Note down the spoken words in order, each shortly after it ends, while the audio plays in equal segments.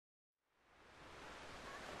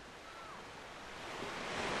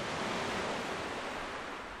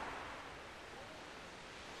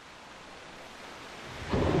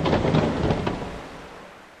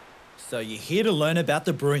So you're here to learn about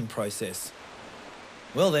the brewing process.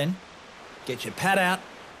 Well then, get your pad out,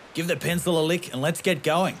 give the pencil a lick and let's get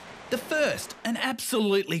going. The first and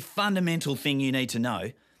absolutely fundamental thing you need to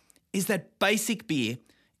know is that basic beer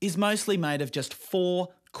is mostly made of just 4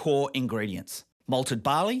 core ingredients: malted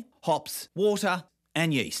barley, hops, water,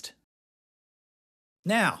 and yeast.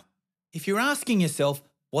 Now, if you're asking yourself,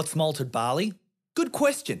 what's malted barley? Good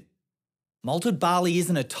question. Malted barley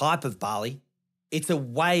isn't a type of barley. It's a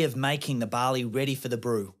way of making the barley ready for the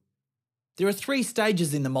brew. There are 3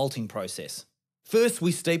 stages in the malting process. First,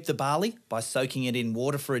 we steep the barley by soaking it in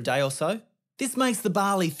water for a day or so. This makes the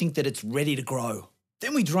barley think that it's ready to grow.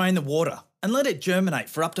 Then we drain the water and let it germinate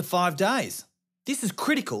for up to 5 days. This is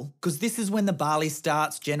critical because this is when the barley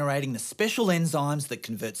starts generating the special enzymes that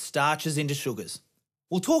convert starches into sugars.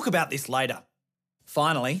 We'll talk about this later.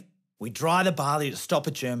 Finally, we dry the barley to stop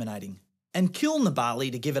it germinating and kiln the barley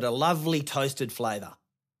to give it a lovely toasted flavour.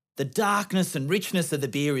 The darkness and richness of the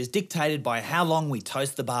beer is dictated by how long we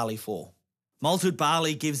toast the barley for. Malted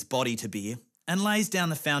barley gives body to beer and lays down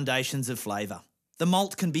the foundations of flavour. The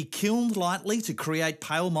malt can be kilned lightly to create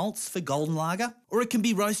pale malts for golden lager, or it can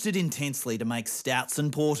be roasted intensely to make stouts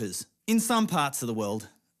and porters. In some parts of the world,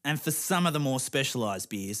 and for some of the more specialised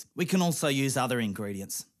beers, we can also use other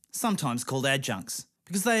ingredients, sometimes called adjuncts,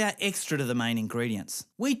 because they are extra to the main ingredients.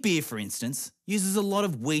 Wheat beer, for instance, uses a lot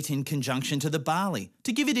of wheat in conjunction to the barley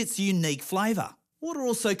to give it its unique flavour. Water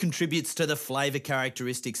also contributes to the flavour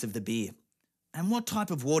characteristics of the beer, and what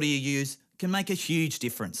type of water you use can make a huge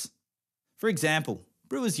difference. For example,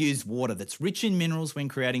 brewers use water that's rich in minerals when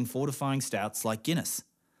creating fortifying stouts like Guinness,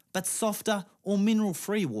 but softer or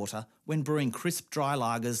mineral-free water when brewing crisp dry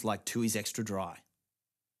lagers like Tooheys Extra Dry.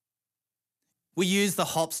 We use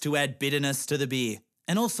the hops to add bitterness to the beer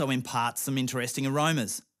and also impart some interesting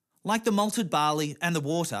aromas. Like the malted barley and the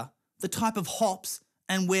water, the type of hops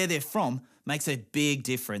and where they're from makes a big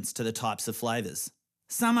difference to the types of flavours.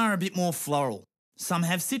 Some are a bit more floral, some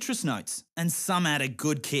have citrus notes, and some add a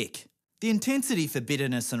good kick. The intensity for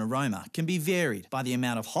bitterness and aroma can be varied by the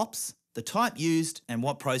amount of hops, the type used, and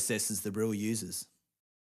what processes the brewer uses.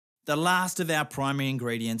 The last of our primary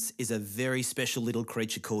ingredients is a very special little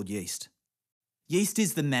creature called yeast. Yeast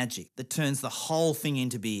is the magic that turns the whole thing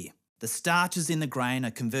into beer. The starches in the grain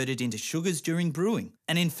are converted into sugars during brewing,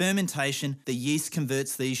 and in fermentation, the yeast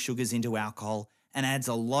converts these sugars into alcohol and adds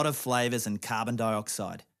a lot of flavours and carbon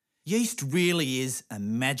dioxide. Yeast really is a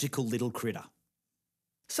magical little critter.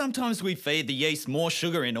 Sometimes we feed the yeast more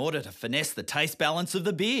sugar in order to finesse the taste balance of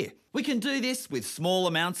the beer. We can do this with small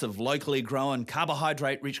amounts of locally grown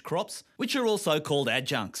carbohydrate-rich crops, which are also called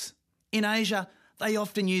adjuncts. In Asia, they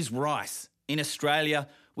often use rice. In Australia,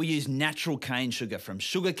 we use natural cane sugar from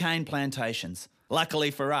sugarcane plantations.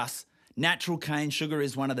 Luckily for us, natural cane sugar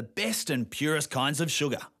is one of the best and purest kinds of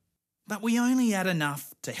sugar. But we only add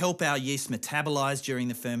enough to help our yeast metabolise during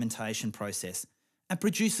the fermentation process and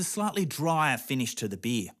produce a slightly drier finish to the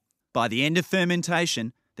beer. By the end of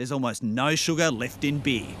fermentation, there's almost no sugar left in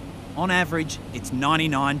beer. On average, it's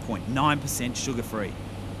 99.9% sugar-free.